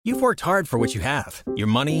You've worked hard for what you have. Your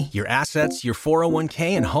money, your assets, your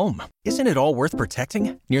 401k, and home. Isn't it all worth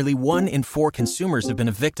protecting? Nearly 1 in 4 consumers have been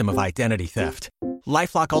a victim of identity theft.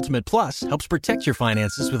 LifeLock Ultimate Plus helps protect your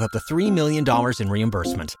finances with up to $3 million in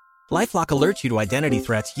reimbursement. LifeLock alerts you to identity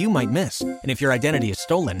threats you might miss. And if your identity is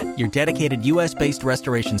stolen, your dedicated U.S.-based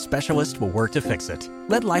restoration specialist will work to fix it.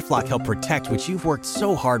 Let LifeLock help protect what you've worked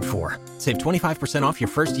so hard for. Save 25% off your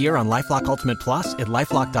first year on LifeLock Ultimate Plus at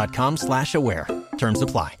LifeLock.com/aware. Terms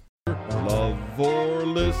apply. Love or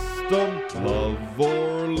list 'em, love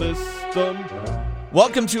or list 'em.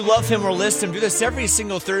 Welcome to Love Him or List Him. Do this every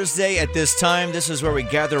single Thursday at this time. This is where we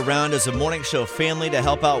gather around as a morning show family to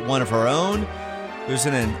help out one of our own who's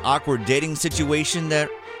in an awkward dating situation that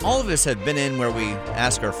all of us have been in, where we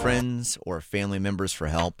ask our friends or family members for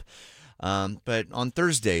help. But on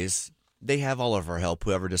Thursdays, they have all of our help,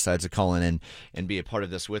 whoever decides to call in and be a part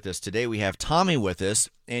of this with us. Today we have Tommy with us,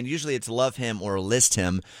 and usually it's Love Him or List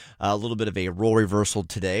Him. A little bit of a role reversal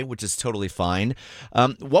today, which is totally fine.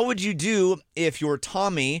 What would you do if you're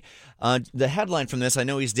Tommy? The headline from this, I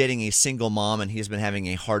know he's dating a single mom, and he's been having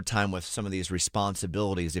a hard time with some of these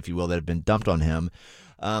responsibilities, if you will, that have been dumped on him.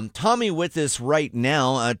 Tommy with us right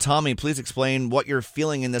now. Tommy, please explain what you're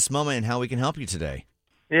feeling in this moment and how we can help you today.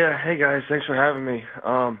 Yeah, hey guys, thanks for having me.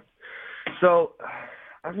 So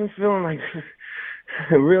I've been feeling like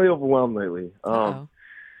really overwhelmed lately.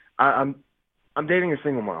 I'm dating a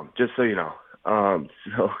single mom, just so you know.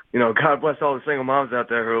 God bless all the single moms out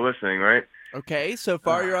there who are listening, right? Okay, so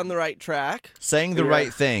far you're on the right track. Saying the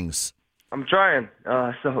right things. I'm trying.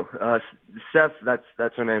 Steph,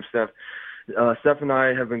 that's her name, Steph. Steph and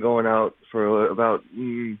I have been going out for about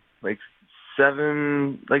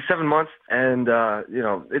 7 months, and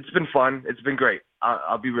it's been fun. It's been great.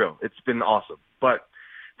 I'll be real. It's been awesome. But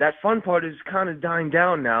that fun part is kind of dying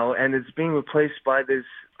down now, and it's being replaced by this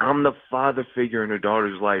I'm the father figure in her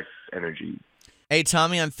daughter's life energy. Hey,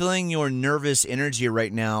 Tommy, I'm feeling your nervous energy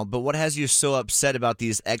right now, but what has you so upset about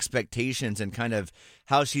these expectations and kind of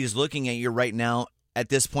how she's looking at you right now at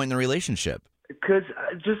this point in the relationship? Because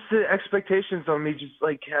just the expectations on me just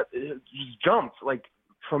jumped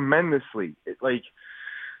tremendously. It's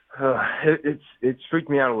freaked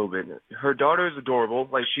me out a little bit. Her daughter is adorable.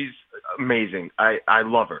 She's amazing. I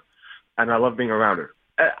love her, and I love being around her.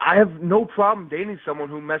 I have no problem dating someone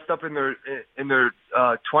who messed up in their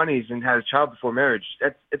 20s and had a child before marriage.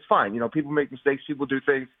 It's fine. People make mistakes. People do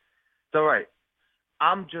things. It's all right.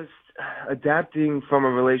 I'm just adapting from a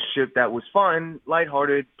relationship that was fun,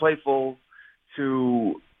 lighthearted, playful,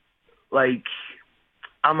 to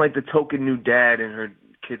I'm like the token new dad in her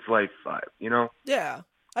kid's life vibe, Yeah.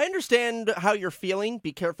 I understand how you're feeling.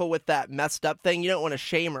 Be careful with that messed up thing. You don't want to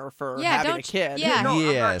shame her for having a kid. Yeah.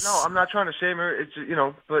 I'm not trying to shame her. It's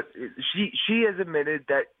but she has admitted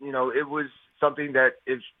that it was something that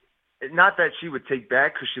is not that she would take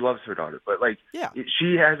back because she loves her daughter, but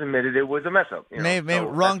she has admitted it was a mess up.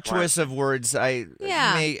 Wrong choice of words. I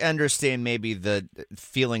may understand maybe the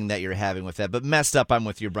feeling that you're having with that, but messed up, I'm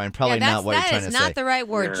with you, Brian. Probably not what you're trying to say. That is not the right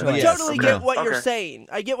word choice. I totally get what you're saying.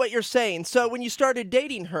 I get what you're saying. So when you started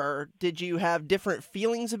dating her, did you have different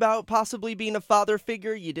feelings about possibly being a father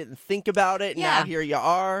figure? You didn't think about it, and now here you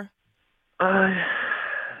are? I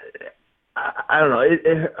don't know.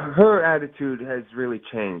 Her attitude has really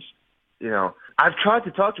changed. I've tried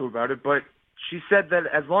to talk to her about it, but she said that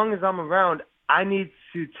as long as I'm around, I need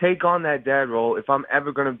to take on that dad role if I'm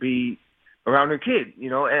ever going to be around her kid,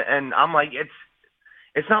 and I'm like,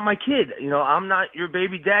 it's not my kid. I'm not your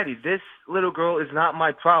baby daddy. This little girl is not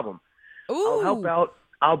my problem. Ooh. I'll help out.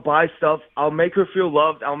 I'll buy stuff. I'll make her feel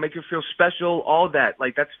loved. I'll make her feel special, all that.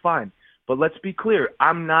 That's fine. But let's be clear.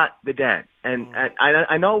 I'm not the dad. And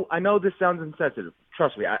I know this sounds insensitive.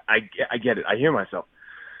 Trust me. I get it. I hear myself.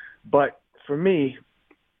 But for me,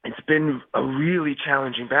 it's been a really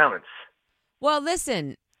challenging balance. Well,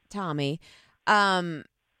 listen, Tommy. First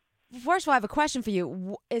of all, I have a question for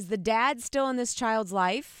you. Is the dad still in this child's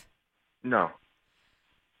life? No.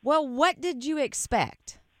 Well, what did you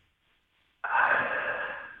expect?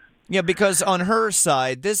 Yeah, because on her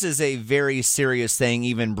side, this is a very serious thing,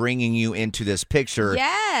 even bringing you into this picture.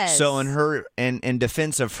 Yes. So in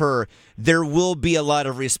defense of her, there will be a lot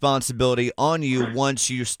of responsibility on you once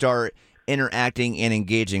you start interacting and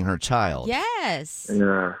engaging her child. Yes.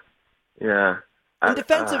 Yeah. In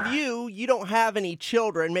defense of you don't have any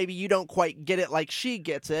children. Maybe you don't quite get it like she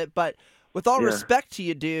gets it. But with all respect to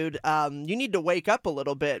you, dude, you need to wake up a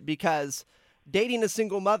little bit, because dating a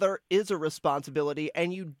single mother is a responsibility,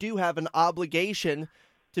 and you do have an obligation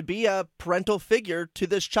to be a parental figure to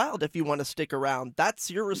this child if you want to stick around.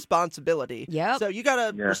 That's your responsibility. Yep. So you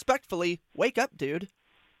got to respectfully wake up, dude.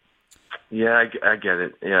 Yeah, I get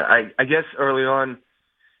it. Yeah, I guess early on,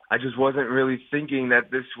 I just wasn't really thinking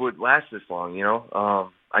that this would last this long, you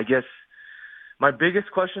know? I guess my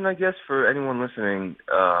biggest question, for anyone listening,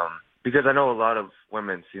 because I know a lot of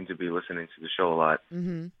women seem to be listening to the show a lot,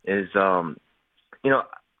 is,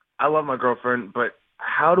 I love my girlfriend, but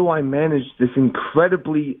how do I manage this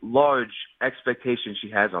incredibly large expectation she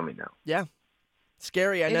has on me now? Yeah.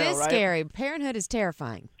 Scary, I know, right? It is scary. Parenthood is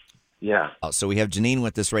terrifying. Yeah. So we have Janine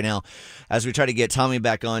with us right now as we try to get Tommy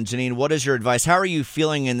back on. Janine, what is your advice? How are you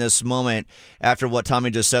feeling in this moment after what Tommy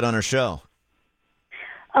just said on her show?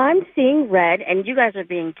 I'm seeing red, and you guys are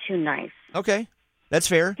being too nice. Okay. That's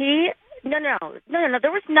fair. No.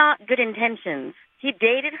 There was not good intentions. He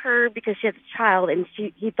dated her because she has a child, and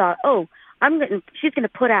he thought, she's going to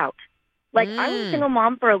put out. Like, I was a single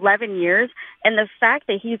mom for 11 years, and the fact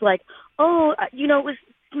that he's like, it was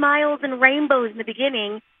smiles and rainbows in the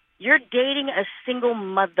beginning. You're dating a single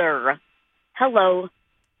mother. Hello.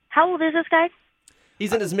 How old is this guy?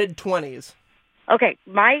 He's in his mid-20s. Okay,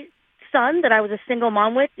 my son that I was a single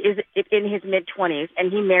mom with is in his mid-20s,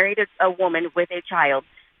 and he married a woman with a child,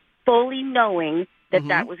 fully knowing that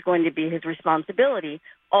that was going to be his responsibility.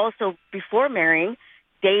 Also, before marrying,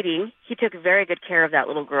 dating, he took very good care of that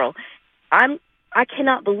little girl. I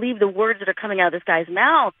cannot believe the words that are coming out of this guy's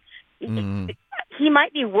mouth. He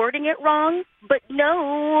might be wording it wrong, but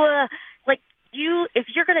no. If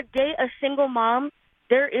you're going to date a single mom,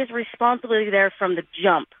 there is responsibility there from the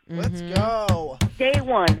jump. Let's go. Day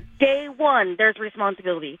one, there's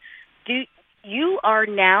responsibility. You are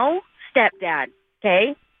now stepdad,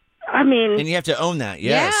 okay? I mean... And you have to own that,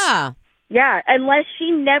 yes. Yeah. Yeah, unless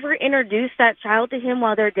she never introduced that child to him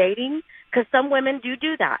while they're dating, because some women do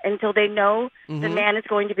that until they know the man is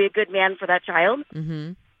going to be a good man for that child.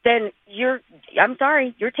 Then I'm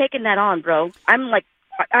sorry, you're taking that on, bro. I'm like,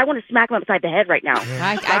 I want to smack him upside the head right now.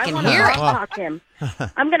 I can hear it. Talk him.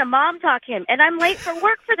 I'm going to mom talk him. And I'm late for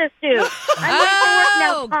work for this dude. I'm late for work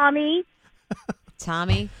now, Tommy.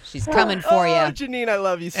 Tommy, she's coming for you. Janine, I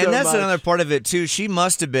love you so much. And that's another part of it, too. She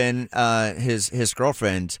must have been, his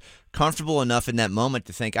girlfriend, comfortable enough in that moment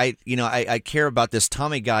to think, I care about this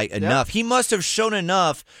Tommy guy enough. He must have shown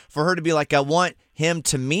enough for her to be like, I want him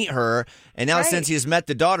to meet her. And now since he's met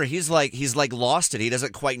the daughter, he's like lost it. He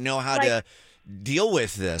doesn't quite know how to deal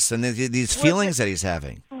with this and these feelings that he's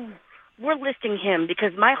having. We're listing him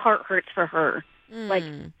because my heart hurts for her. Like,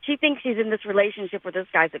 she thinks she's in this relationship where this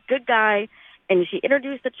guy's a good guy, and she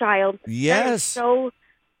introduced the child. Yes.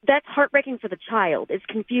 That's heartbreaking for the child. It's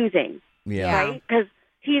confusing. Yeah. Right? Because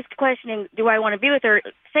he's questioning, do I want to be with her?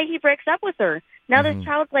 Say he breaks up with her. Now this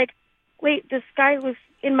child's like, wait, this guy was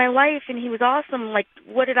in my life, and he was awesome. Like,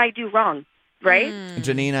 what did I do wrong? Right?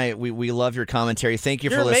 Janine, we love your commentary. Thank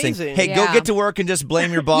you for You're listening. amazing. Hey, go get to work and just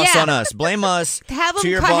blame your boss on us. Blame us to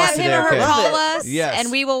your boss today. Have him or her Okay? call us, Yes.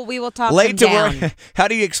 and we will talk Late them to down. work. How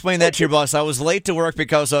do you explain that to your boss? I was late to work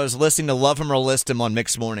because I was listening to Love Him or List Him on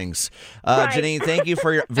Mixed Mornings. Janine, thank you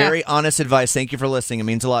for your very honest advice. Thank you for listening. It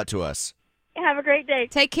means a lot to us. Have a great day.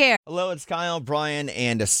 Take care. Hello, it's Kyle, Brian,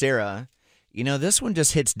 and Sarah. You know, this one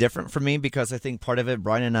just hits different for me because I think part of it,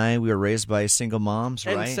 Brian and I, we were raised by single moms,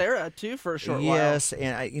 right? And Sarah, too, for a short while. Yes,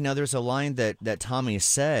 and there's a line that Tommy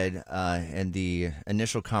said in the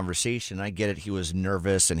initial conversation. I get it. He was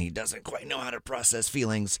nervous and he doesn't quite know how to process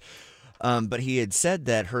feelings. But he had said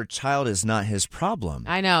that her child is not his problem.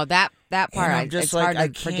 I know that part. And I'm just it's like, hard to I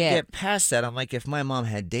can't forget. get past that. I'm like, if my mom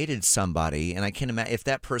had dated somebody, and I can't imagine if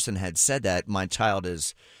that person had said that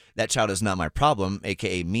that child is not my problem,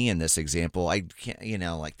 aka me in this example. I can't,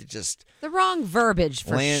 just The wrong verbiage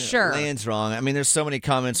for sure. Lands wrong. I mean, there's so many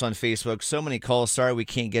comments on Facebook, so many calls. Sorry, we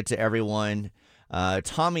can't get to everyone.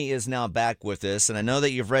 Tommy is now back with us, and I know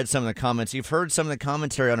that you've read some of the comments. You've heard some of the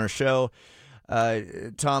commentary on our show.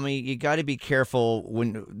 Tommy, you got to be careful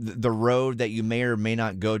when the road that you may or may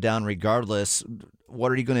not go down. Regardless,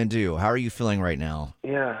 what are you going to do? How are you feeling right now?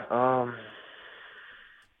 Yeah.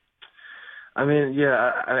 I mean,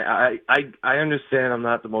 yeah, I understand I'm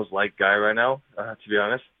not the most liked guy right now, to be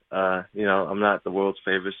honest. I'm not the world's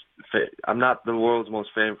I'm not the world's most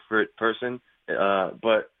favorite person.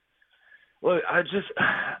 But look, I'm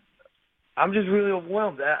just really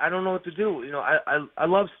overwhelmed. I don't know what to do. I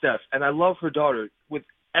love Steph and I love her daughter with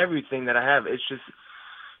everything that I have. It's just,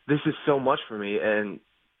 this is so much for me, and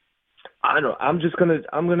I don't know. I'm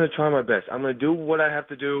gonna try my best. I'm gonna do what I have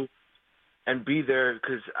to do and be there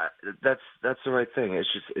because that's the right thing. It's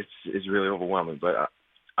just it's really overwhelming, but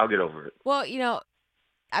I'll get over it. Well,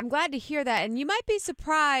 I'm glad to hear that, and you might be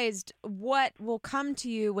surprised what will come to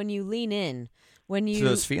you when you lean in. When you To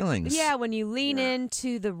those feelings. Yeah, when you lean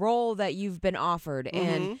into the role that you've been offered.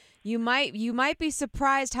 And you might be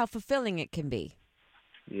surprised how fulfilling it can be.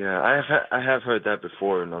 Yeah, I have heard that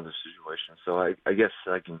before in other situations, so I guess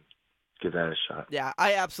I can give that a shot. Yeah,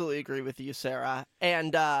 I absolutely agree with you, Sarah.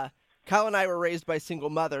 And Kyle and I were raised by single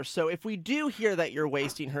mothers, so if we do hear that you're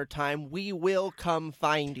wasting her time, we will come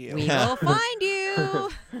find you. We will find you.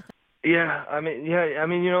 Yeah, I mean,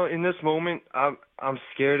 in this moment, I'm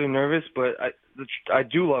scared and nervous, but I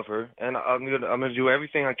do love her, and I'm gonna do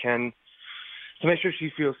everything I can to make sure she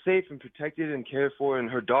feels safe and protected and cared for, and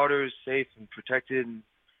her daughter is safe and protected.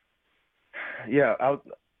 Yeah,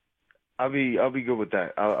 I'll be good with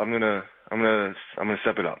that. I'm gonna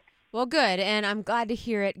step it up. Well, good, and I'm glad to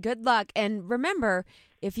hear it. Good luck, and remember,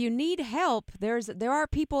 if you need help, there are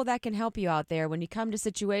people that can help you out there when you come to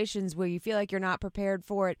situations where you feel like you're not prepared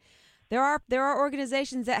for it. There are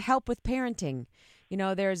organizations that help with parenting. You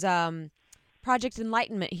know, there's Project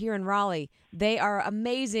Enlightenment here in Raleigh. They are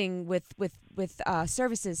amazing with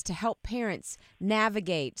services to help parents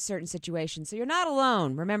navigate certain situations. So you're not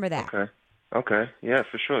alone. Remember that. Okay. Yeah,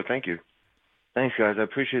 for sure. Thank you. Thanks, guys. I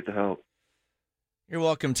appreciate the help. You're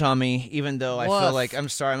welcome, Tommy. Even though I feel like I'm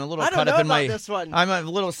sorry, I'm a little caught up in my. This one. I'm a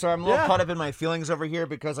little caught up in my feelings over here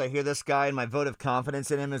because I hear this guy and my vote of confidence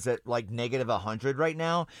in him is at like -100 right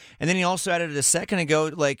now. And then he also added a second ago,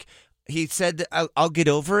 like he said, that I'll get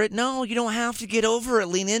over it. No, you don't have to get over it.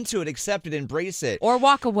 Lean into it, accept it, embrace it, or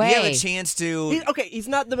walk away. You have a chance to. He's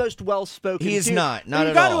not the most well-spoken. He's not at all.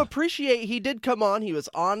 You got to appreciate he did come on. He was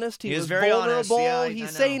honest. He was very vulnerable. honest. Yeah,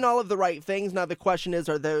 he's saying all of the right things. Now the question is,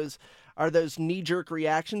 are those knee-jerk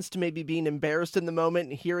reactions to maybe being embarrassed in the moment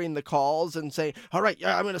and hearing the calls and saying, all right,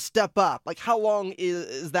 yeah, I'm going to step up? Like, how long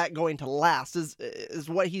is that going to last? Is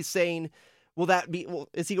what he's saying,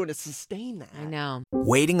 is he going to sustain that? I know.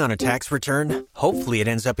 Waiting on a tax return? Hopefully it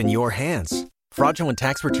ends up in your hands. Fraudulent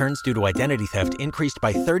tax returns due to identity theft increased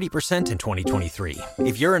by 30% in 2023.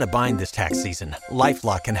 If you're in a bind this tax season,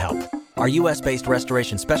 LifeLock can help. Our U.S.-based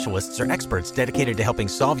restoration specialists are experts dedicated to helping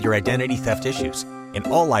solve your identity theft issues. And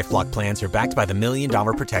all LifeLock plans are backed by the $1 Million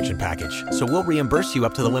Protection Package. So we'll reimburse you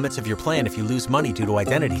up to the limits of your plan if you lose money due to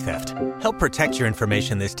identity theft. Help protect your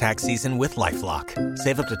information this tax season with LifeLock.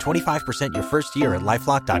 Save up to 25% your first year at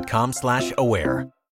LifeLock.com/aware.